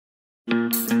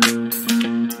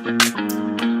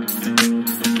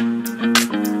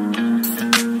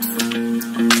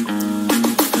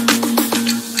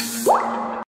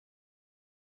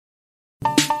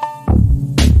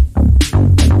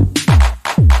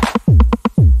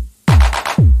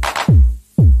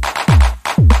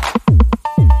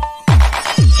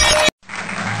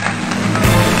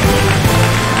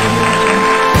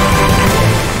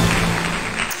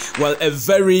Well, a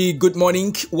very good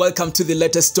morning. Welcome to the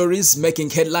latest stories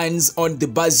making headlines on the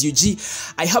Buzz UG.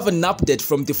 I have an update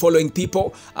from the following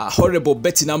people: Honorable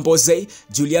Nambooze,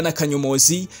 Julian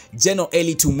Kanyomozi, General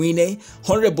Elly Tumwiine,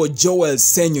 Honorable Joel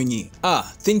Ssenyonyi.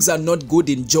 Things are not good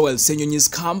in Joel Ssenyonyi's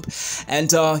camp,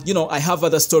 and I have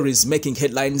other stories making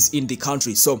headlines in the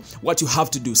country. So what you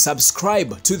have to do,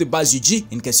 subscribe to the Buzz UG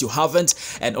in case you haven't,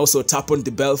 and also tap on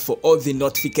the bell for all the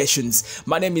notifications.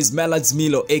 My name is Melads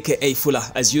Milo, aka Fuller,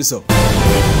 as usual.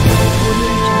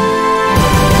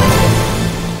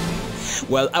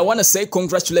 Well, I want to say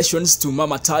congratulations to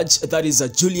Mama Taj, that is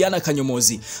Julian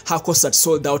Kanyomozi. Her concert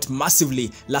sold out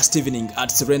massively last evening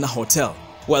at Serena Hotel.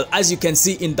 Well, as you can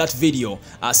see in that video,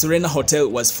 Serena Hotel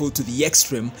was full to the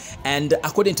extreme, and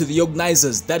according to the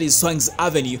organizers, that is Swangs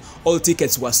Avenue, all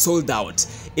tickets were sold out.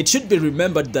 It should be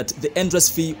remembered that the entrance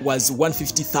fee was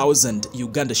 150,000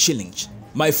 Uganda shillings.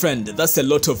 My friend, that's a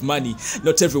lot of money.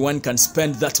 Not everyone can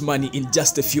spend that money in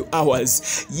just a few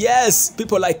hours. Yes,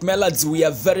 people like Melads, we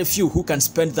are very few who can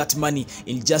spend that money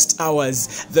in just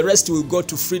hours. The rest will go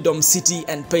to Freedom City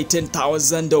and pay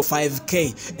 10,000 or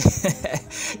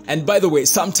 5K. And by the way,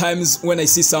 sometimes when I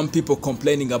see some people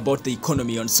complaining about the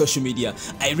economy on social media,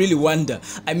 I really wonder.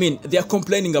 I mean, they are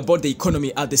complaining about the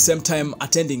economy at the same time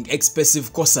attending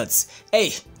expensive concerts.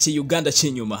 Hey, chi Uganda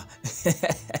chinyuma.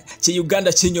 Chi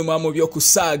Uganda chinyuma mubyoku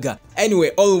saga.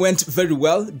 Anyway, all went very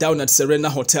well down at Serena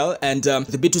Hotel, and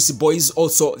the B2C boys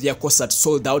also, their concert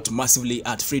sold out massively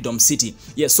at Freedom City.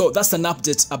 Yeah, so that's an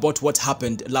update about what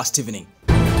happened last evening.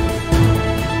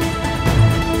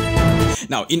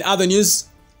 Now, in other news,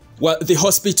 well, the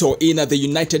hospital in the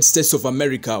United States of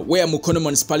America, where Mukono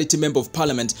Municipality Member of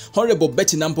Parliament, Honorable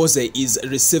Nambooze, is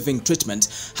receiving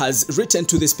treatment, has written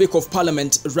to the Speaker of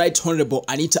Parliament, Right Honorable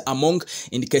Anita Among,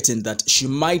 indicating that she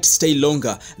might stay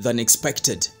longer than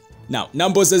expected. Now,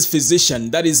 Nambooze's physician,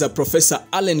 that is Professor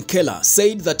Alan Keller,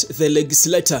 said that the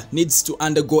legislator needs to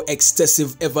undergo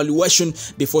extensive evaluation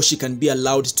before she can be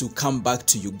allowed to come back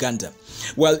to Uganda.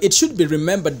 Well, it should be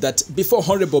remembered that before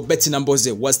Honorable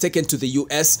Nambooze was taken to the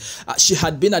US, she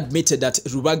had been admitted at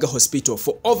Rubaga Hospital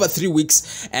for over 3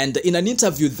 weeks, and in an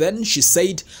interview then, she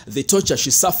said the torture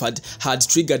she suffered had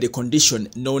triggered a condition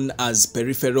known as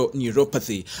peripheral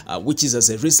neuropathy, which is as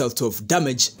a result of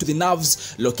damage to the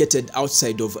nerves located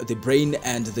outside of the brain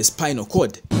and the spinal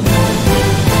cord.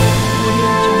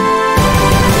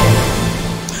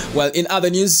 Well, in other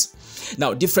news,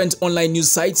 now, different online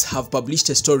news sites have published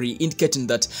a story indicating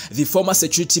that the former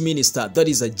security minister, that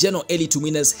is General Elly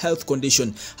Tumwiine's health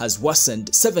condition, has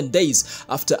worsened 7 days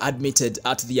after admitted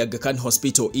at the Aga Khan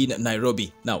Hospital in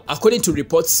Nairobi. Now, according to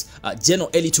reports, General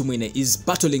Elly Tumwiine is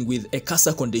battling with a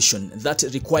cancer condition that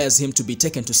requires him to be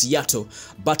taken to Seattle,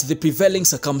 but the prevailing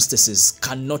circumstances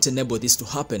cannot enable this to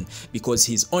happen because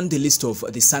he's on the list of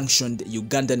the sanctioned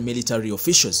Ugandan military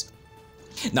officials.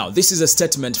 Now, this is a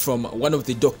statement from one of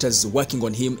the doctors working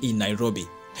on him in Nairobi.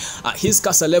 His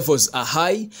cancer levels are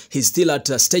high, he's still at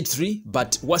stage 3,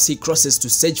 but once he crosses to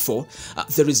stage 4,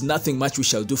 there is nothing much we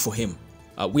shall do for him.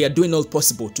 We are doing all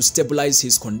possible to stabilize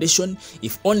his condition.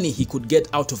 If only he could get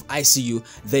out of ICU,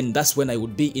 then that's when I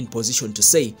would be in position to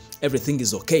say everything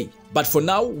is okay. But for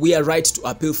now, we are right to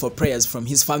appeal for prayers from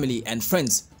his family and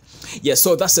friends. Yeah,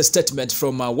 so that's a statement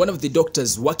from one of the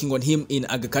doctors working on him in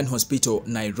Aga Khan Hospital,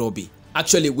 Nairobi.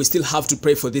 Actually, we still have to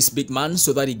pray for this big man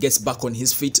so that he gets back on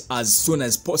his feet as soon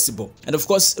as possible. And of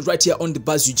course, right here on the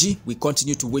Buzz UG, we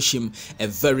continue to wish him a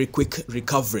very quick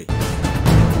recovery.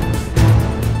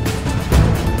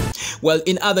 Well,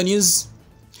 in other news,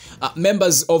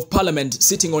 members of parliament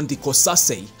sitting on the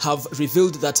Kosase have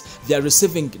revealed that they are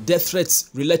receiving death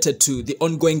threats related to the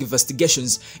ongoing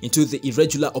investigations into the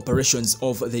irregular operations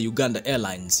of the Uganda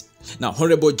Airlines. Now,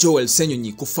 Honorable Joel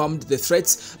Ssenyonyi confirmed the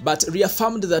threats but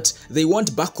reaffirmed that they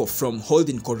won't back off from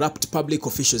holding corrupt public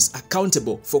officials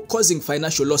accountable for causing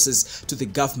financial losses to the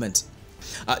government.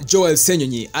 Joel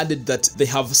Ssenyonyi added that they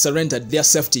have surrendered their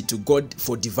safety to God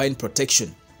for divine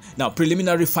protection. Now,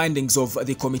 preliminary findings of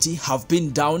the committee have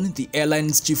pinned down the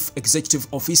airline's chief executive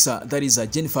officer, that is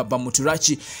Jennifer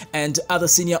Bamuturachi, and other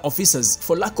senior officers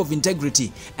for lack of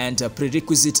integrity and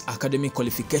prerequisite academic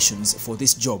qualifications for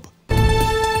this job.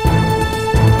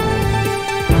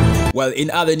 Well,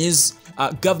 in other news,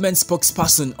 government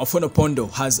spokesperson Ofonopondo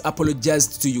has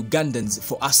apologized to Ugandans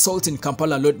for assaulting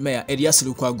Kampala Lord Mayor Erias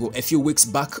Lukwago a few weeks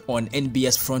back on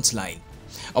NBS Frontline.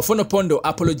 Ofonopondo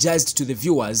apologized to the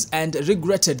viewers and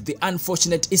regretted the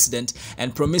unfortunate incident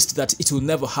and promised that it will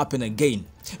never happen again.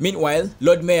 Meanwhile,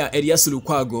 Lord Mayor Erias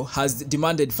Lukwago has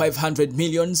demanded 500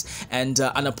 million and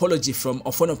an apology from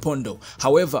Ofonopondo.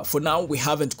 However, for now, we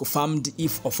haven't confirmed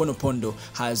if Ofonopondo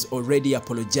has already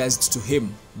apologized to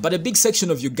him. But a big section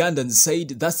of Ugandans said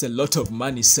that's a lot of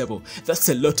money, Sebo. That's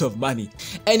a lot of money.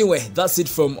 Anyway, that's it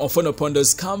from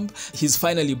Ofonopondo's camp. He's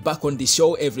finally back on the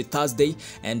show every Thursday,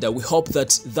 and we hope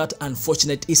that that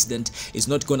unfortunate incident is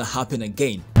not going to happen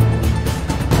again.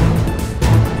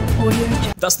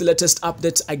 That's the latest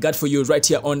update I got for you right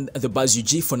here on the Buzz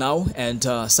UG for now, and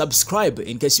subscribe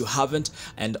in case you haven't,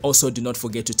 and also do not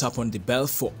forget to tap on the bell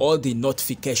for all the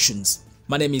notifications.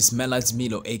 My name is Melaz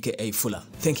Milo aka Fuller.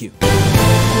 Thank you.